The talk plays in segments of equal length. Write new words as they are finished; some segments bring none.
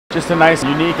Just a nice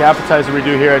unique appetizer we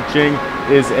do here at Jing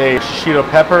is a Shishito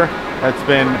pepper that's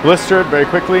been blistered very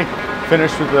quickly,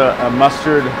 finished with a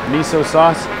mustard miso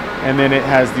sauce, and then it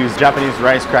has these Japanese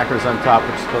rice crackers on top,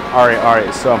 which is called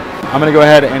are. So I'm gonna go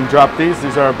ahead and drop these.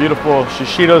 These are our beautiful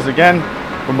Shishitos again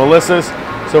from Melissa's.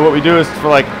 So what we do is for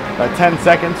like 10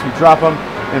 seconds, we drop them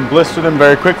and blister them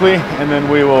very quickly, and then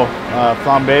we will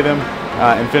flambe them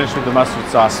and finish with the mustard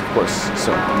sauce, of course.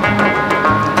 So.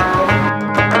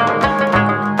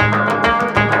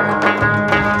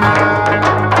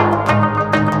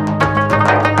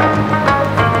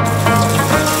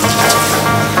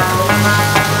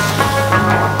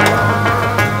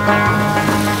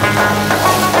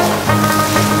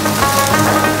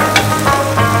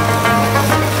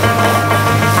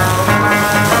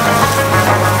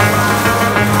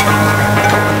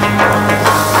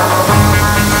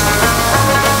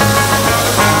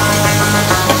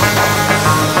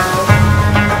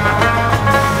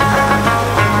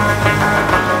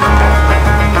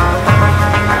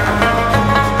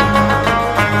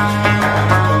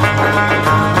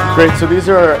 Great, so these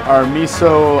are our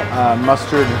miso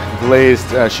mustard glazed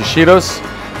Shishitos,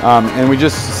 and we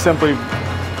just simply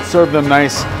serve them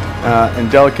nice and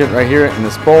delicate right here in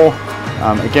this bowl.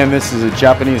 Again, this is a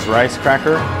Japanese rice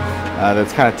cracker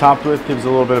that's kind of topped with, gives a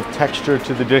little bit of texture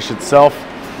to the dish itself,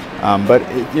 but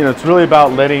it's really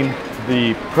about letting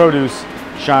the produce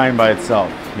shine by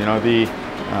itself. The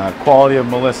quality of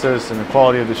Melissa's and the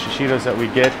quality of the Shishitos that we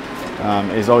get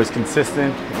is always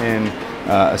consistent and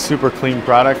a super clean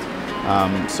product.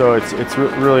 So it's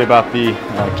really about the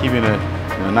keeping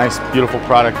a nice, beautiful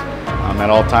product at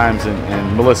all times,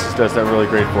 and Melissa's does that really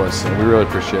great for us, and we really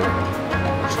appreciate it.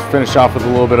 Just finish off with a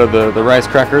little bit of the rice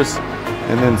crackers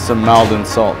and then some Maldon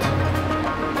salt.